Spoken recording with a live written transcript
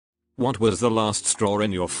What was the last straw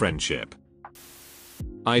in your friendship?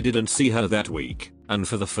 I didn't see her that week, and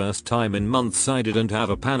for the first time in months I didn't have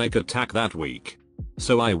a panic attack that week.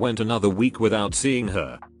 So I went another week without seeing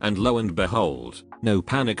her, and lo and behold, no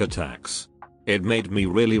panic attacks. It made me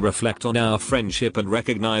really reflect on our friendship and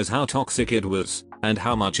recognize how toxic it was, and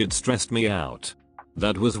how much it stressed me out.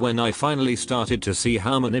 That was when I finally started to see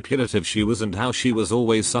how manipulative she was and how she was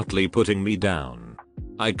always subtly putting me down.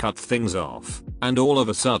 I cut things off, and all of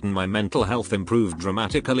a sudden my mental health improved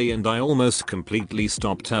dramatically and I almost completely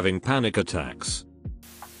stopped having panic attacks.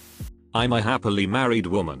 I'm a happily married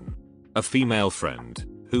woman. A female friend,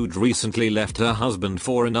 who'd recently left her husband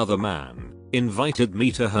for another man, invited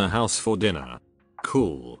me to her house for dinner.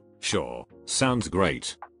 Cool, sure, sounds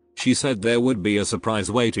great. She said there would be a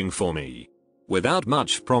surprise waiting for me. Without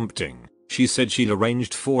much prompting, she said she'd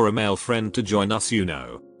arranged for a male friend to join us.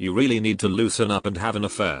 You really need to loosen up and have an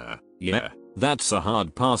affair. Yeah, that's a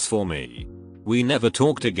hard pass for me. We never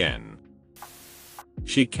talked again.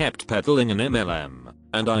 She kept peddling an MLM,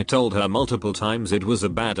 and I told her multiple times it was a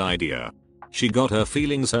bad idea. She got her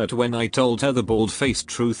feelings hurt when I told her the bald-faced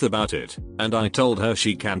truth about it, and I told her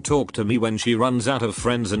she can talk to me when she runs out of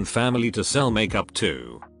friends and family to sell makeup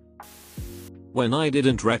to. When I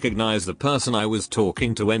didn't recognize the person I was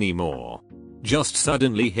talking to anymore, just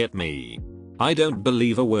suddenly hit me. I don't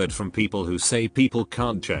believe a word from people who say people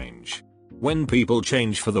can't change. When people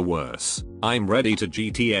change for the worse, I'm ready to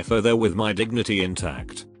GTFO there with my dignity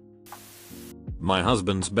intact. My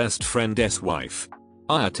husband's best friend's wife.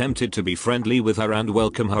 I attempted to be friendly with her and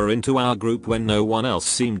welcome her into our group when no one else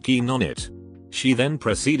seemed keen on it. She then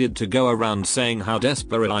proceeded to go around saying how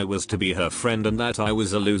desperate I was to be her friend and that I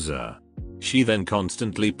was a loser. She then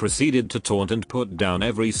constantly proceeded to taunt and put down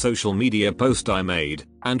every social media post I made,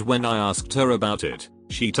 and when I asked her about it,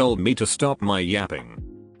 she told me to stop my yapping.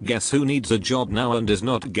 Guess who needs a job now and is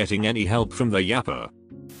not getting any help from the yapper?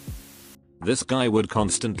 This guy would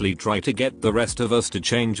constantly try to get the rest of us to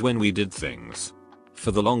change when we did things. For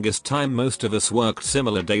the longest time most of us worked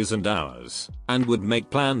similar days and hours, and would make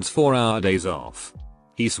plans for our days off.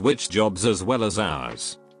 He switched jobs as well as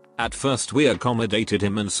ours. At first we accommodated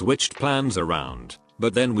him and switched plans around,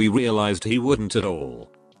 but then we realized he wouldn't at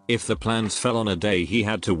all. If the plans fell on a day he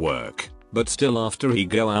had to work, but still after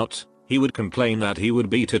he'd go out, he would complain that he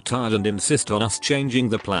would be too tired and insist on us changing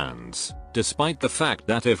the plans, despite the fact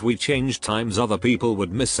that if we changed times other people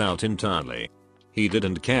would miss out entirely. He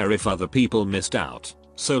didn't care if other people missed out,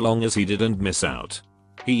 so long as he didn't miss out.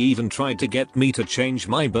 He even tried to get me to change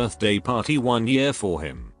my birthday party one year for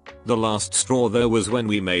him. The last straw though was when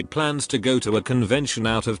we made plans to go to a convention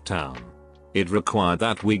out of town. It required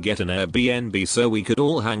that we get an Airbnb so we could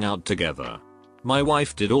all hang out together. My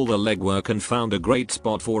wife did all the legwork and found a great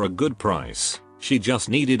spot for a good price. She just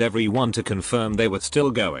needed everyone to confirm they were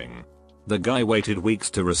still going. The guy waited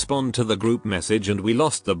weeks to respond to the group message and we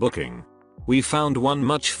lost the booking. We found one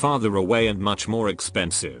much farther away and much more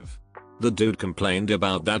expensive. The dude complained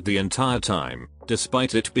about that the entire time,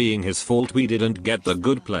 despite it being his fault we didn't get the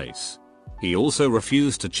good place. He also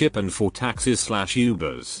refused to chip in for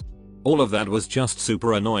taxis/Ubers. All of that was just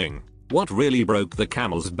super annoying. What really broke the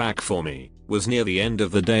camel's back for me was near the end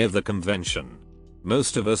of the day of the convention.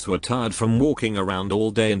 Most of us were tired from walking around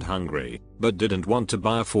all day and hungry, but didn't want to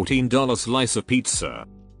buy a $14 slice of pizza.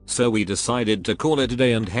 So we decided to call it a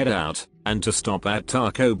day and head out, and to stop at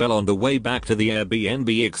Taco Bell on the way back to the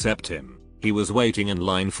Airbnb except him. He was waiting in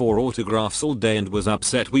line for autographs all day and was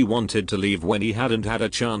upset we wanted to leave when he hadn't had a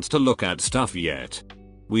chance to look at stuff yet.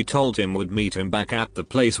 We told him we'd meet him back at the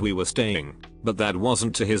place we were staying, but that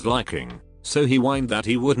wasn't to his liking, so he whined that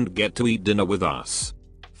he wouldn't get to eat dinner with us.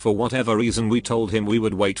 For whatever reason we told him we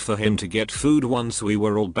would wait for him to get food once we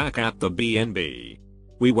were all back at the B&B.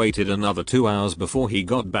 We waited another 2 hours before he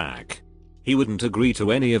got back. He wouldn't agree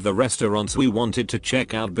to any of the restaurants we wanted to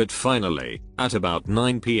check out, but finally, at about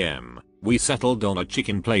 9 PM, we settled on a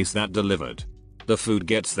chicken place that delivered. The food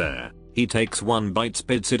gets there, he takes one bite,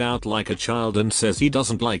 spits it out like a child and says he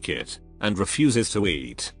doesn't like it, and refuses to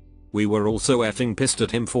eat. We were also effing pissed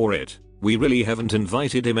at him for it. We really haven't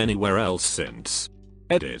invited him anywhere else since.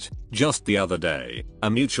 Edit. Just the other day,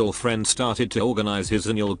 a mutual friend started to organize his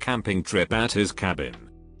annual camping trip at his cabin.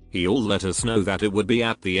 He all let us know that it would be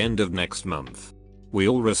at the end of next month. We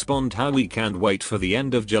all respond how we can't wait for the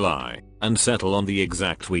end of July, and settle on the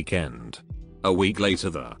exact weekend. A week later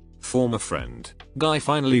the former friend guy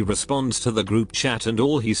finally responds to the group chat and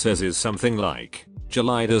all he says is something like,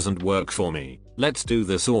 "July doesn't work for me, let's do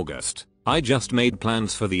this August. I just made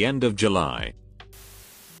plans for the end of July."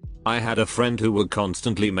 I had a friend who would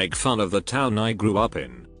constantly make fun of the town I grew up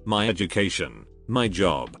in, my education, my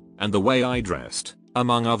job, and the way I dressed.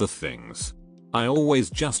 among other things. I always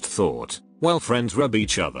just thought, well, friends rub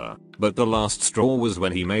each other, but the last straw was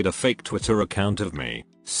when he made a fake Twitter account of me,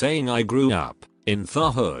 saying I grew up in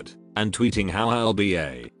the hood, and tweeting how I'll be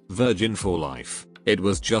a virgin for life. It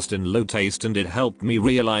was just in low taste, and it helped me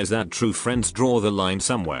realize that true friends draw the line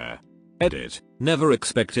somewhere. Edit. Never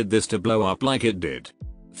expected this to blow up like it did.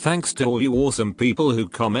 Thanks to all you awesome people who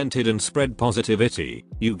commented and spread positivity,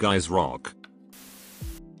 you guys rock.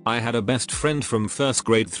 I had a best friend from first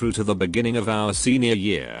grade through to the beginning of our senior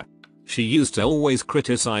year. She used to always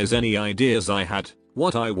criticize any ideas I had,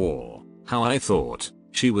 what I wore, how I thought.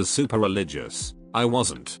 She was super religious. I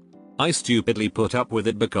wasn't. I stupidly put up with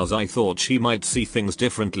it because I thought she might see things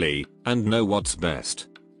differently and know what's best.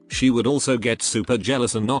 She would also get super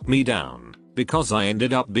jealous and knock me down because I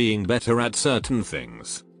ended up being better at certain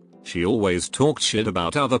things. She always talked shit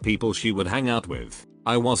about other people she would hang out with.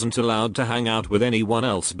 I wasn't allowed to hang out with anyone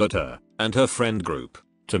else but her and her friend group.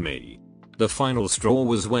 To me, the final straw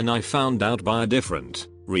was when I found out by a different,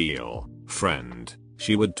 real friend.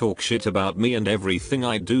 She would talk shit about me and everything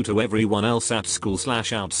I do to everyone else at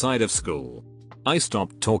school/outside of school. I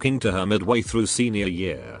stopped talking to her midway through senior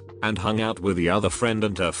year and hung out with the other friend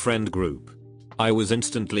and her friend group. I was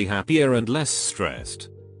instantly happier and less stressed.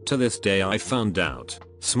 To this day I found out,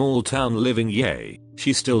 small town living yay,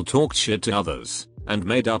 she still talked shit to others and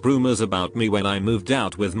made up rumors about me when I moved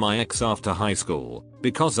out with my ex after high school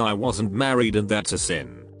because I wasn't married, and that's a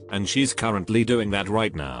sin. And she's currently doing that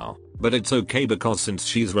right now. But it's okay because since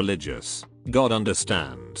she's religious, God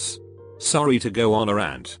understands. Sorry to go on a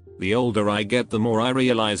rant. The older I get, the more I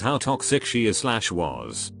realize how toxic she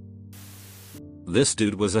is/was. This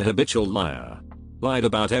dude was a habitual liar. Lied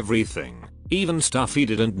about everything, even stuff he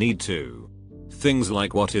didn't need to. Things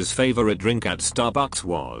like what his favorite drink at Starbucks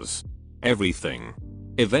was. Everything.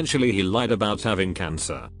 Eventually he lied about having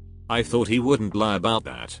cancer. I thought he wouldn't lie about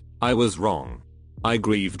that. I was wrong. I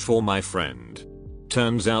grieved for my friend.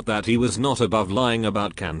 Turns out that he was not above lying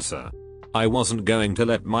about cancer. I wasn't going to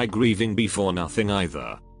let my grieving be for nothing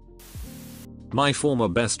either. My former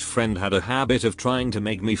best friend had a habit of trying to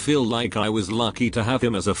make me feel like I was lucky to have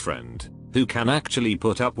him as a friend who can actually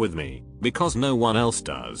put up with me because no one else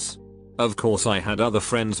does. Of course I had other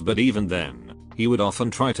friends, but even then, he would often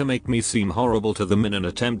try to make me seem horrible to them in an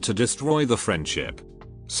attempt to destroy the friendship.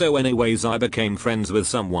 So anyways, I became friends with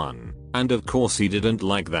someone, and of course he didn't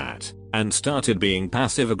like that and started being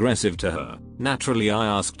passive aggressive to her. Naturally I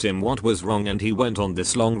asked him what was wrong, and he went on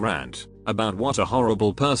this long rant about what a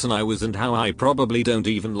horrible person I was and how I probably don't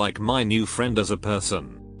even like my new friend as a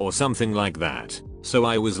person or something like that. So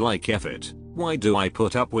I was like, F it, why do I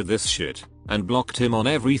put up with this shit? And blocked him on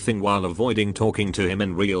everything while avoiding talking to him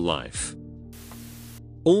in real life.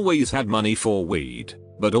 Always had money for weed,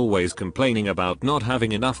 but always complaining about not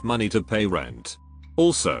having enough money to pay rent.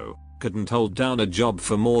 Also, couldn't hold down a job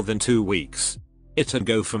for more than 2 weeks. It'd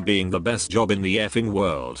go from being the best job in the effing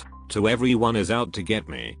world to everyone is out to get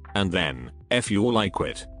me, and then, F you all, I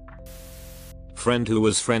quit. Friend who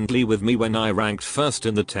was friendly with me when I ranked first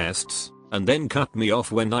in the tests, and then cut me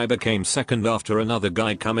off when I became second after another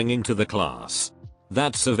guy coming into the class.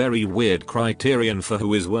 That's a very weird criterion for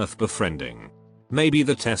who is worth befriending. Maybe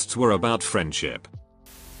the tests were about friendship.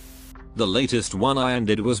 The latest one I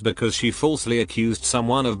ended was because she falsely accused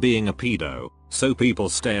someone of being a pedo, so people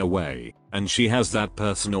stay away, and she has that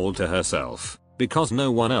person all to herself, because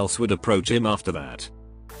no one else would approach him after that.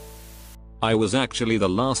 I was actually the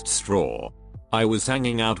last straw. I was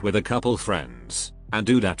hanging out with a couple friends, and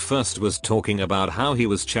dude at first was talking about how he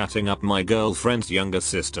was chatting up my girlfriend's younger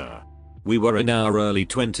sister. We were in our early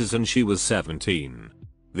 20s and she was 17.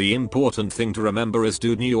 The important thing to remember is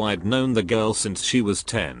dude knew I'd known the girl since she was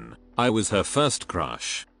 10. I was her first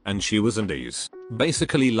crush, and she was Andy's,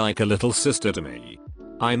 basically like a little sister to me.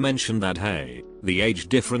 I mentioned that hey, the age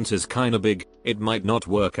difference is kinda big, it might not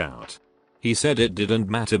work out. He said it didn't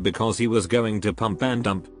matter because he was going to pump and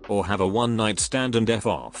dump, or have a one night stand and F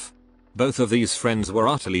off. Both of these friends were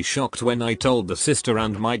utterly shocked when I told the sister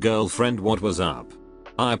and my girlfriend what was up.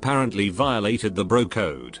 I apparently violated the bro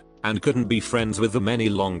code, and couldn't be friends with them any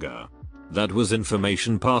longer. That was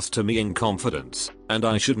information passed to me in confidence, and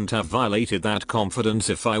I shouldn't have violated that confidence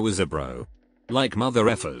if I was a bro. Like mother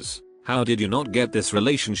effers, how did you not get this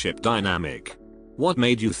relationship dynamic? What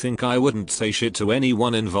made you think I wouldn't say shit to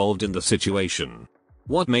anyone involved in the situation?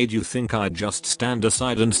 What made you think I'd just stand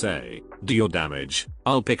aside and say, do your damage,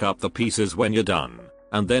 I'll pick up the pieces when you're done,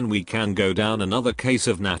 and then we can go down another case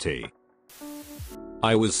of natty?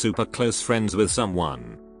 I was super close friends with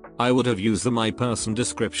someone. I would have used the my person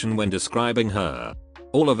description when describing her.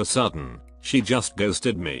 All of a sudden, she just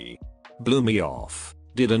ghosted me. Blew me off.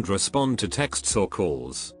 didn't respond to texts or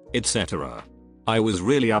calls, etc. I was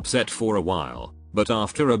really upset for a while, but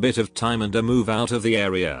after a bit of time and a move out of the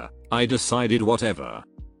area, I decided whatever.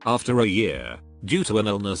 After a year, due to an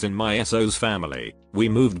illness in my SO's family, we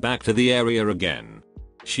moved back to the area again.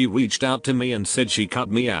 She reached out to me and said she cut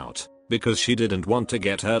me out because she didn't want to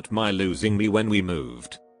get hurt by losing me when we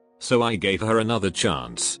moved. So I gave her another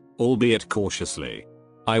chance, albeit cautiously.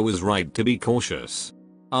 I was right to be cautious.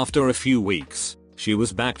 After a few weeks, she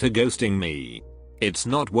was back to ghosting me. It's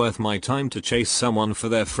not worth my time to chase someone for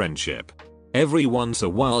their friendship. Every once a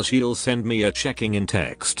while she'll send me a checking in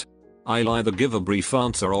text. I'll either give a brief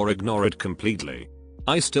answer or ignore it completely.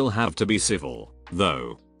 I still have to be civil,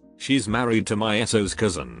 though. She's married to my SO's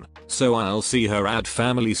cousin, so I'll see her at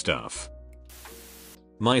family stuff.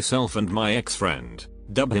 Myself and my ex-friend,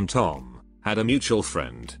 dub him Tom, had a mutual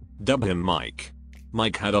friend, dub him Mike.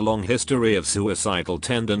 Mike had a long history of suicidal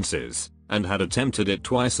tendencies, and had attempted it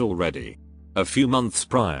twice already. A few months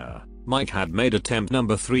prior, Mike had made attempt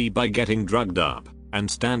number 3 by getting drugged up and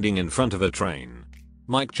standing in front of a train.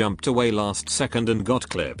 Mike jumped away last second and got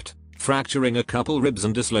clipped, fracturing a couple ribs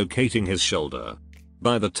and dislocating his shoulder.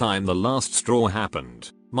 By the time the last straw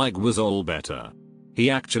happened, Mike was all better. He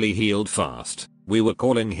actually healed fast. We were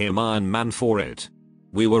calling him Iron Man for it.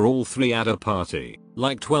 We were all 3 at a party,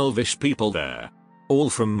 like 12ish people there. All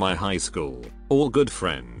from my high school, all good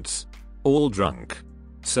friends. All drunk.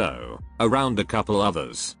 So, around a couple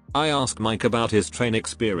others, I asked Mike about his train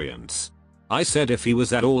experience. I said if he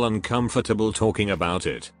was at all uncomfortable talking about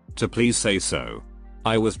it, to please say so.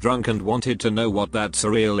 I was drunk and wanted to know what that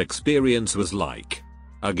surreal experience was like.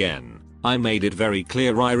 Again, I made it very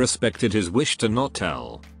clear I respected his wish to not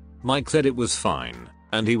tell. Mike said it was fine,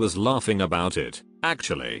 and he was laughing about it,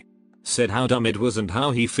 actually. Said how dumb it was and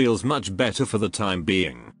how he feels much better for the time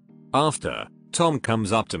being. After, Tom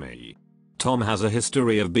comes up to me. Tom has a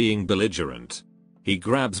history of being belligerent. He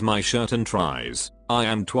grabs my shirt and tries, I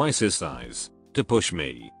am twice his size, to push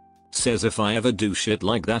me. Says if I ever do shit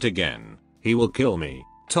like that again, he will kill me.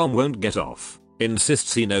 Tom won't get off,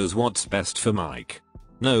 insists he knows what's best for Mike.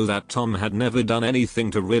 Know that Tom had never done anything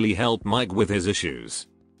to really help Mike with his issues.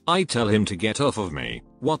 I tell him to get off of me,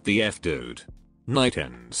 what the F dude. Night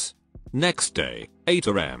ends. Next day, 8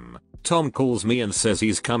 AM, Tom calls me and says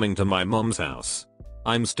he's coming to my mom's house.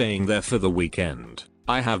 I'm staying there for the weekend.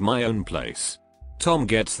 I have my own place. Tom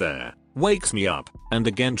gets there, wakes me up, and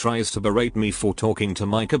again tries to berate me for talking to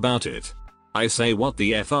Mike about it. I say what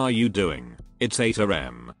the F are you doing? It's 8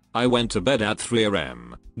 AM. I went to bed at 3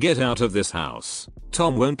 AM. Get out of this house.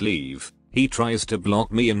 Tom won't leave. He tries to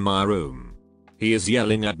block me in my room. He is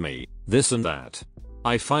yelling at me, this and that.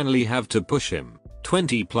 I finally have to push him,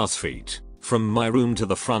 20 plus feet, from my room to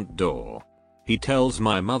the front door. He tells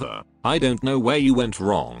my mother, I don't know where you went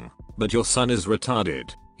wrong, but your son is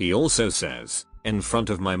retarded. He also says, in front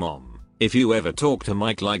of my mom, if you ever talk to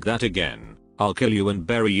Mike like that again, I'll kill you and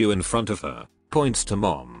bury you in front of her. Points to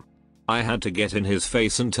mom. I had to get in his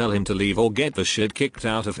face and tell him to leave or get the shit kicked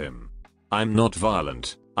out of him. I'm not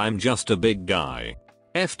violent, I'm just a big guy.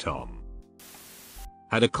 F Tom.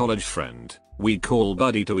 Had a college friend, we call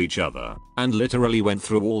buddy to each other, and literally went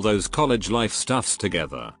through all those college life stuffs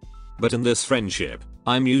together. But in this friendship,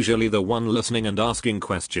 I'm usually the one listening and asking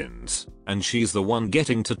questions, and she's the one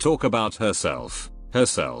getting to talk about herself,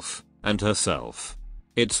 and herself.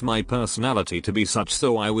 It's my personality to be such,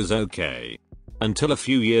 so I was okay. Until a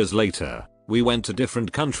few years later, we went to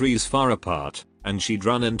different countries far apart, and she'd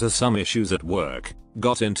run into some issues at work,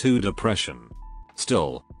 got into depression.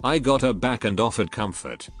 Still, I got her back and offered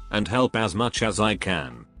comfort and help as much as I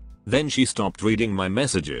can. Then she stopped reading my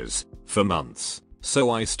messages for months, so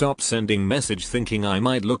I stopped sending message thinking I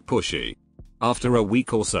might look pushy. After a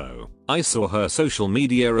week or so, I saw her social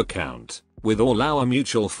media account with all our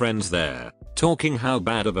mutual friends there, talking how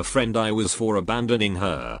bad of a friend I was for abandoning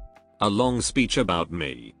her. A long speech about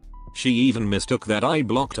me. She even mistook that I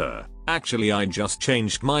blocked her. Actually, I just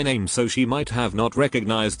changed my name so she might have not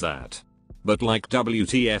recognized that. But like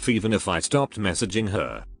WTF, even if I stopped messaging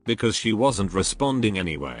her, because she wasn't responding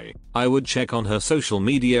anyway, I would check on her social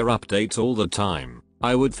media updates all the time.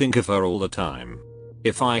 I would think of her all the time.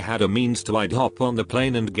 If I had a means to, I'd hop on the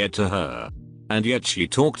plane and get to her. And yet she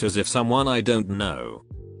talked as if someone I don't know.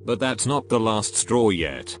 But that's not the last straw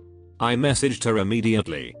yet. I messaged her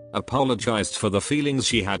immediately, apologized for the feelings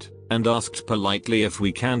she had, and asked politely if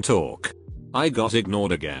we can talk. I got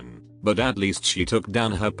ignored again, but at least she took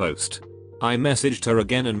down her post. I messaged her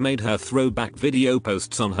again and made her throw back video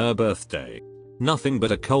posts on her birthday. Nothing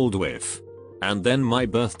but a cold whiff. And then my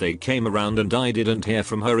birthday came around and I didn't hear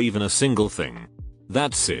from her even a single thing.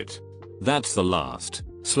 That's it. That's the last,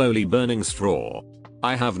 slowly burning straw.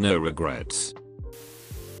 I have no regrets.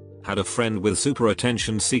 Had a friend with super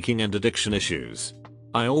attention seeking and addiction issues.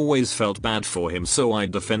 I always felt bad for him, so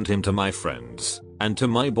I'd defend him to my friends, and to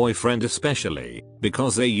my boyfriend especially,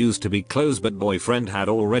 because they used to be close but boyfriend had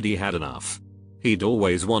already had enough. He'd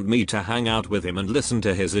always want me to hang out with him and listen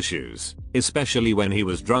to his issues, especially when he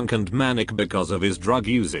was drunk and manic because of his drug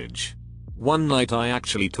usage. One night I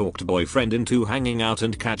actually talked boyfriend into hanging out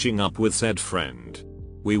and catching up with said friend.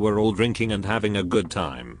 We were all drinking and having a good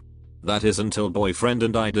time. That is until boyfriend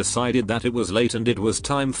and I decided that it was late and it was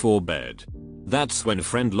time for bed. That's when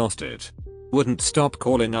friend lost it. Wouldn't stop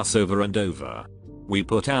calling us over and over. We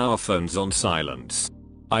put our phones on silence.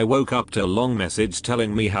 I woke up to a long message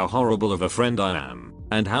telling me how horrible of a friend I am,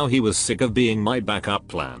 and how he was sick of being my backup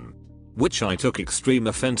plan. Which I took extreme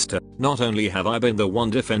offense to. Not only have I been the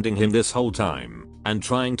one defending him this whole time, and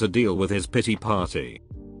trying to deal with his pity party,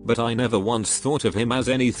 but I never once thought of him as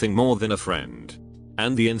anything more than a friend.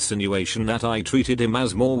 And the insinuation that I treated him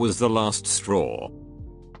as more was the last straw.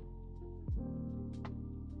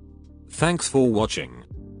 Thanks for watching.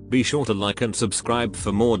 Be sure to like and subscribe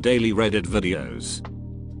for more daily Reddit videos.